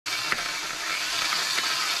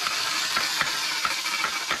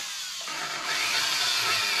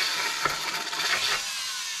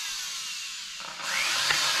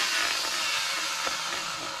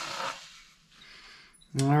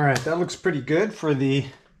right, that looks pretty good for the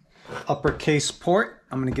uppercase port.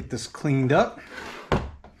 I'm going to get this cleaned up,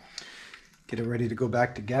 get it ready to go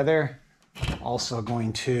back together. Also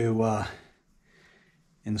going to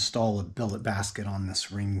install a billet basket on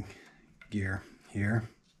this ring gear here.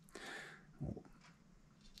 We'll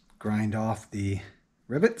grind off the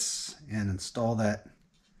rivets and install that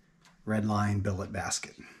red line billet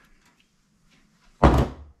basket.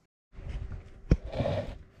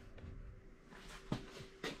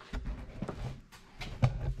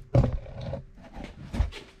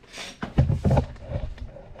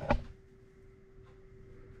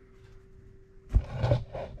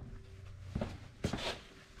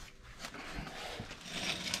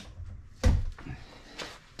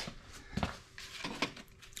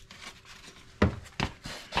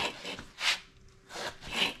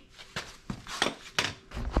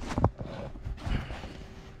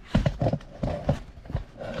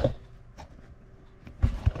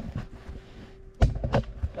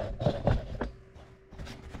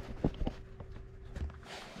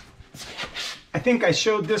 I think I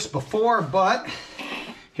showed this before, but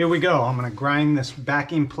here we go. I'm going to grind this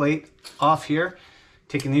backing plate off here,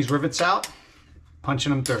 taking these rivets out, punching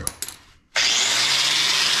them through.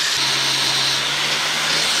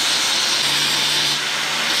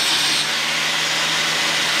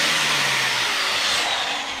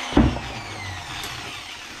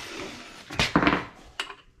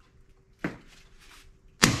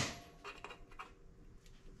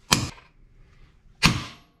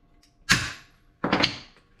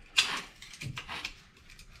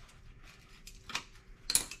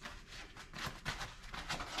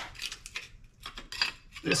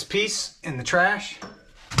 This piece in the trash.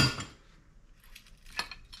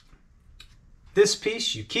 This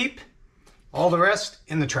piece you keep, all the rest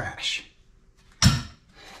in the trash. There's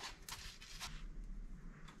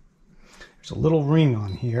a little ring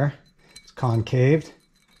on here. It's concaved.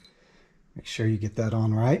 Make sure you get that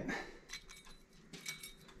on right.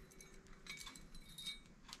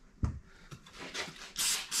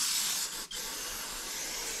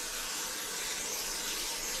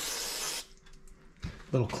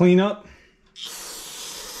 Little cleanup.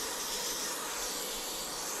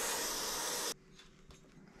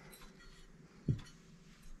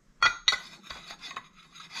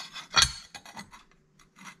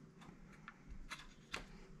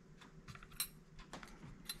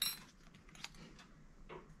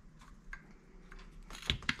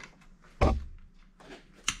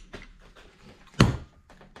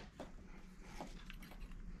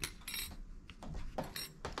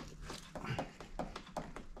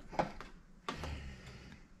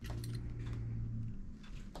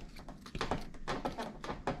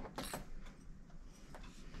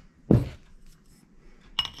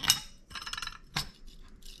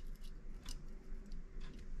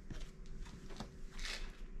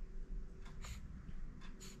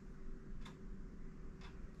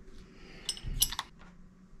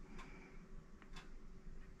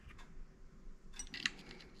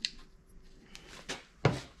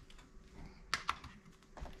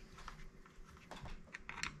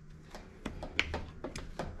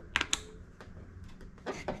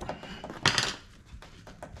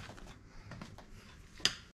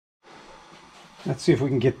 Let's see if we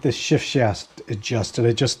can get this shift shaft adjusted.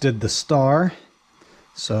 I just did the star,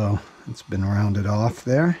 so it's been rounded off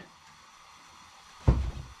there.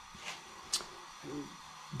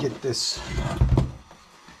 Get this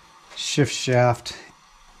shift shaft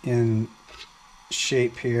in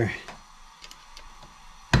shape here.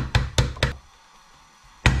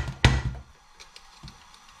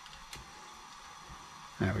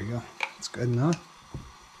 There we go. That's good enough.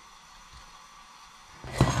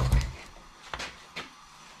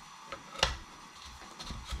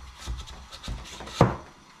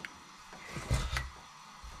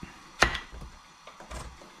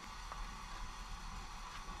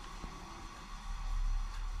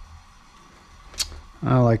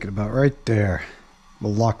 I like it about right there.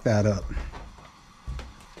 We'll lock that up.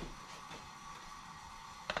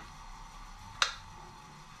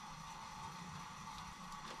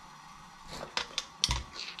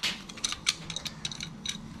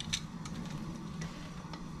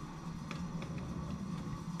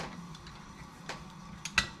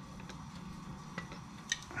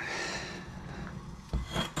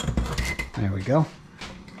 There we go.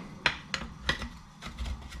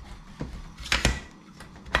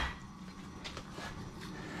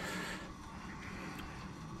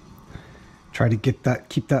 Try to get that,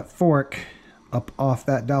 keep that fork up off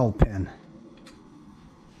that dowel pin.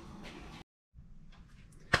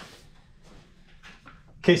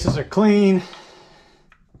 Cases are clean.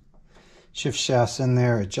 shift shafts in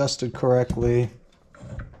there, adjusted correctly.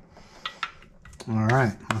 All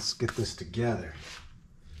right, let's get this together.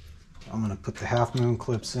 I'm going to put the half moon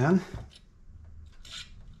clips in.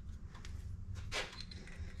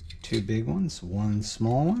 2 big ones, 1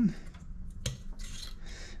 small one.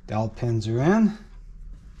 Dowel pins are in.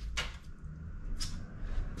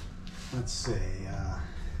 Let's see,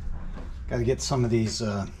 got to get some of these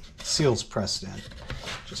seals pressed in.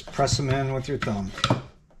 Just press them in with your thumb.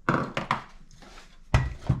 Got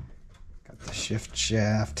the shift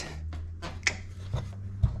shaft.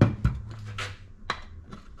 I'm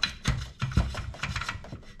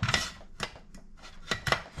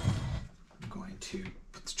going to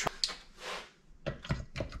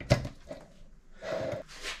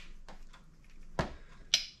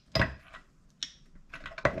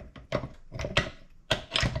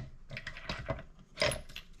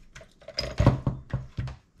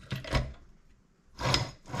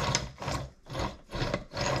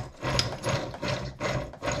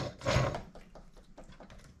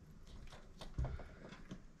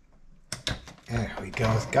there we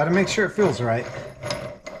go. Got to make sure it feels right.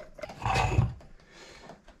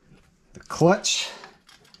 The clutch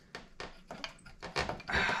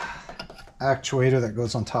actuator that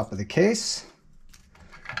goes on top of the case.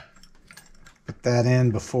 Put that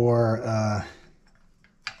in before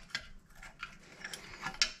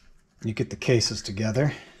you get the cases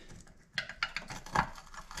together.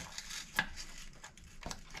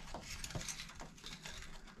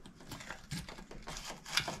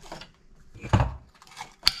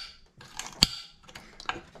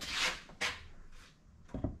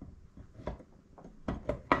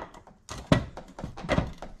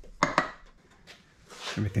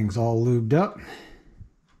 Everything's all lubed up.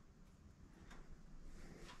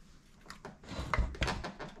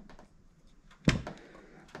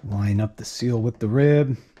 Line up the seal with the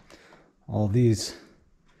rib. All these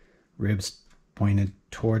ribs pointed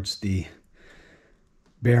towards the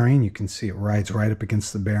bearing. You can see it rides right up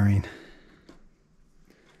against the bearing.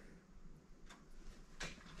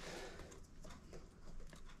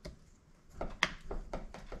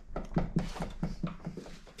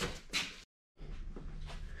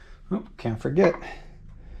 Oh, can't forget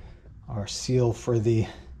our seal for the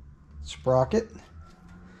sprocket,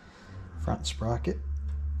 front sprocket.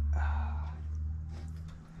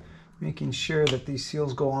 Making sure that these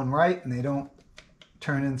seals go on right and they don't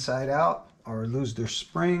turn inside out or lose their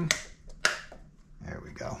spring. There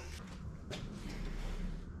we go.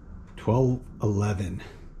 1211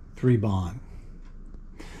 3 bond.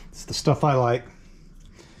 It's the stuff I like.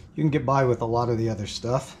 You can get by with a lot of the other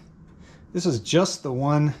stuff. This is just the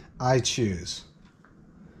one I choose.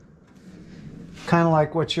 Kind of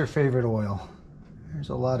like, what's your favorite oil? There's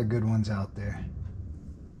a lot of good ones out there.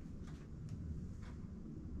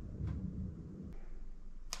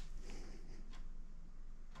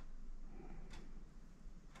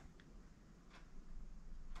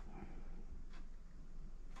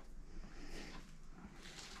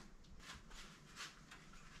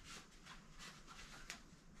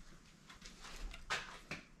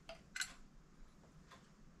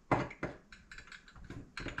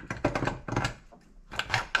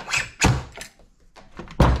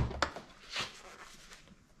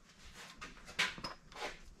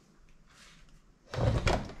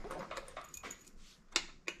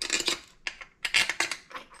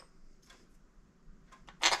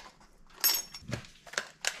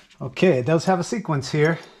 Okay, it does have a sequence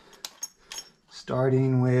here,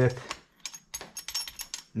 starting with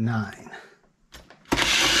 9.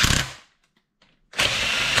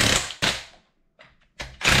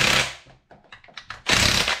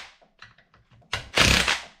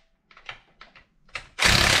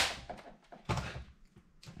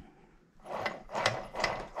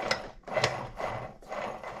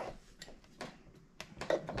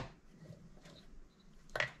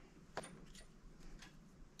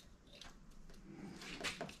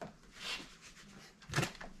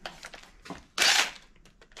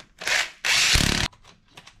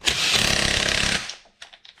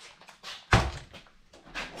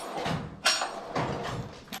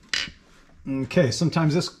 Okay,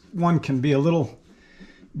 sometimes this one can be a little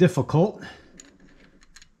difficult.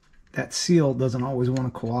 That seal doesn't always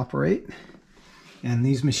want to cooperate. And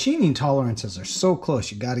these machining tolerances are so close,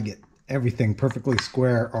 you got to get everything perfectly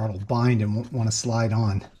square or it'll bind and won't want to slide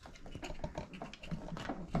on.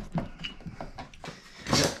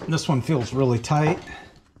 This one feels really tight,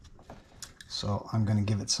 so I'm going to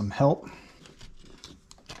give it some help.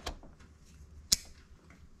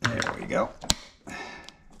 There we go.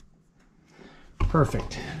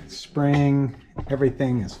 Perfect. Spring,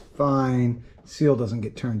 everything is fine. seal doesn't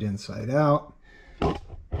get turned inside out.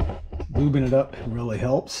 Lubing it up really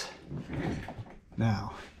helps.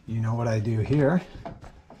 Now, you know what I do here.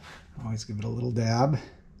 I always give it a little dab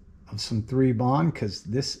of some 3-Bond because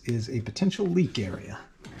this is a potential leak area.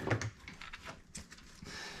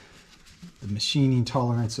 The machining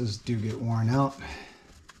tolerances do get worn out,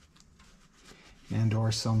 and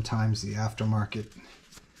or sometimes the aftermarket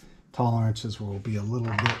tolerances will be a little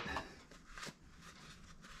bit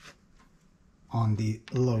on the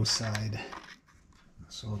low side.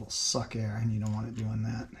 So it'll suck air and you don't want it doing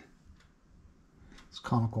that. It's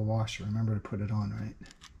conical washer, remember to put it on right.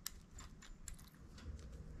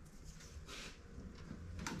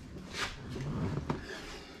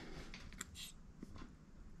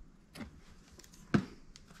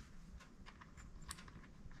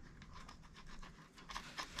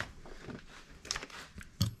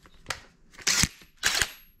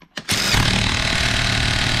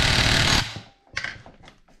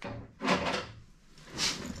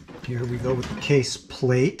 Here we go with the case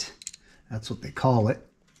plate. That's what they call it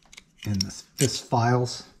in the FIS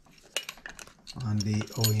files on the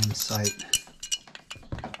OEM site.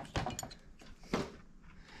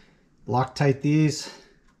 Loctite these.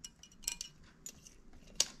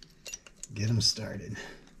 Get them started.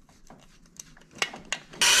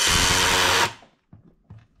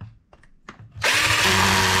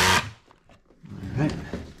 All right.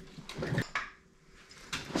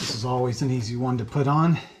 This is always an easy one to put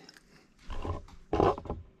on.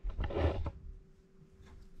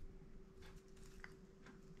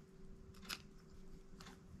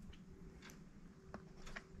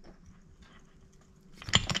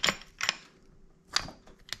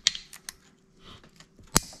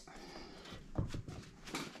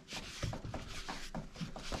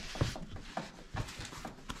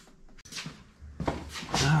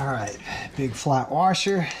 All right, big flat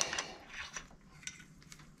washer,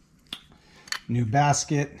 new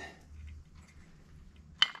basket,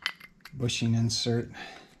 bushing insert,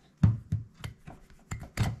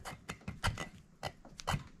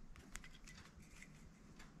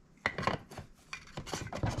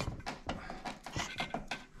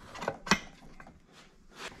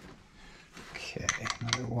 okay,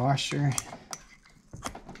 another washer,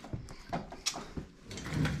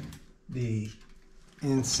 the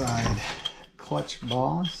inside clutch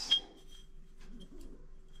balls,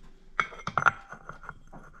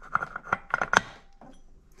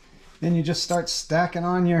 then you just start stacking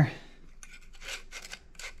on your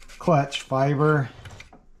clutch fiber.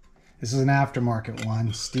 This is an aftermarket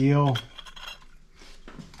one, steel,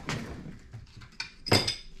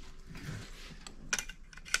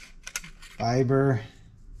 fiber,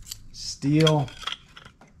 steel.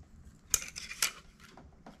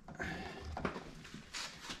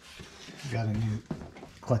 Got a new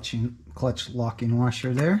clutch locking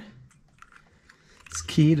washer there. It's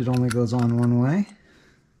keyed, it only goes on one way.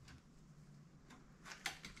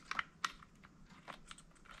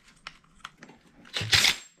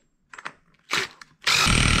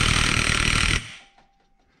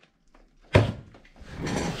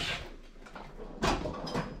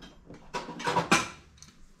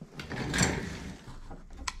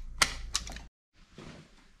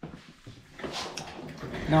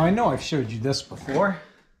 Now I know I've showed you this before.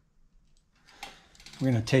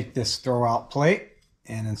 We're going to take this throwout plate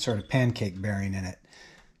and insert a pancake bearing in it.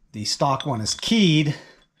 The stock one is keyed,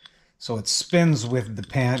 so it spins with the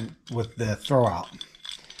throwout.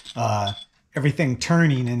 Everything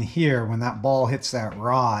turning in here, when that ball hits that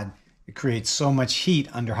rod, it creates so much heat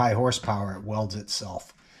under high horsepower it welds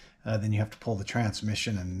itself. Then you have to pull the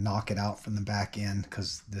transmission and knock it out from the back end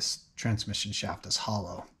because this transmission shaft is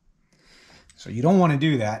hollow. So you don't want to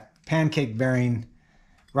do that. Pancake bearing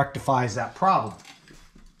rectifies that problem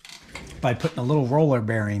by putting a little roller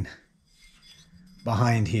bearing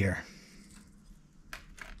behind here.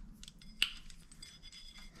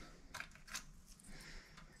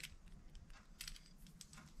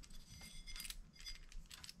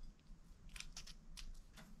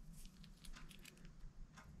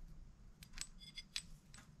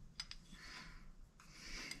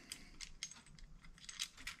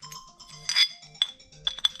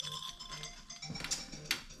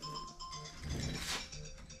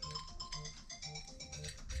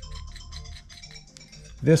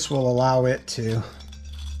 This will allow it to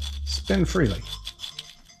spin freely.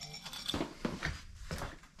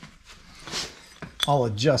 I'll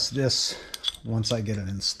adjust this once I get it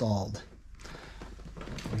installed.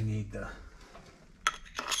 We need the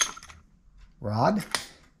rod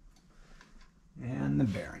and the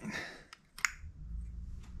bearing.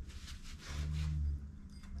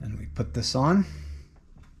 And we put this on.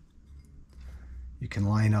 can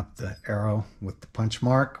line up the arrow with the punch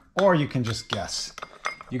mark, or you can just guess.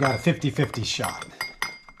 You got a 50-50 shot.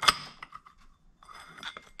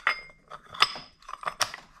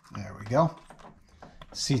 There we go.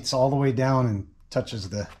 Seats all the way down and touches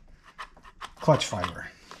the clutch fiber.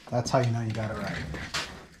 That's how you know you got it right.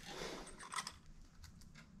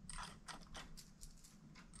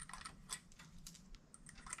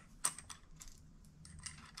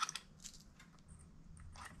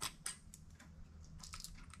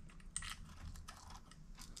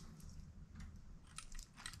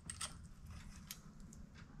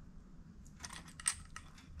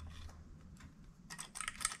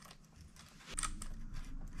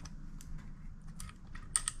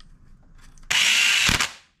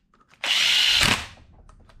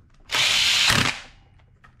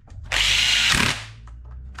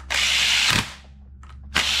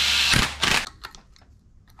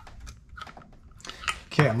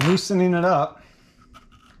 Okay, I'm loosening it up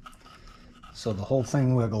so the whole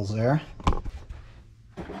thing wiggles there.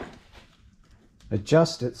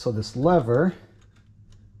 Adjust it so this lever,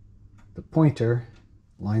 the pointer,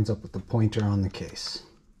 lines up with the pointer on the case.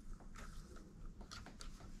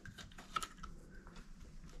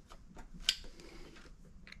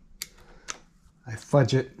 I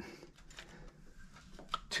fudge it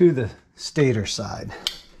to the stator side.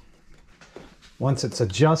 Once it's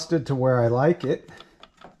adjusted to where I like it,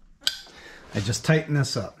 I just tighten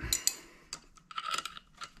this up.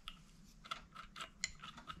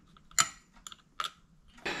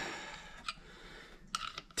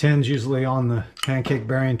 Ten's usually on the pancake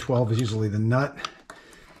bearing, 12 is usually the nut.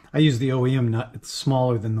 I use the OEM nut, it's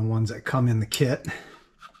smaller than the ones that come in the kit.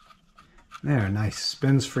 There, nice,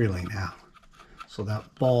 spins freely now. So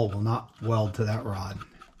that ball will not weld to that rod.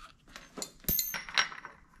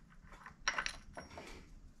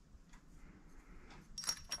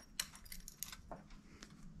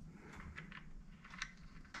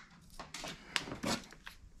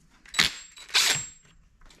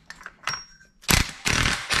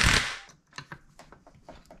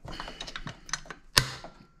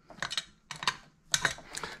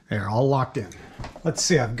 They're all locked in. Let's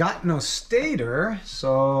see, I've got no stator,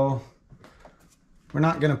 so we're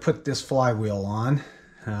not going to put this flywheel on.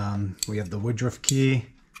 We have the Woodruff key,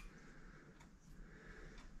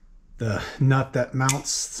 the nut that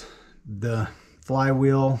mounts the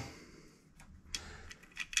flywheel,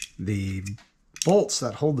 the bolts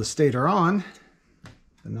that hold the stator on,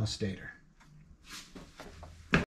 but no stator.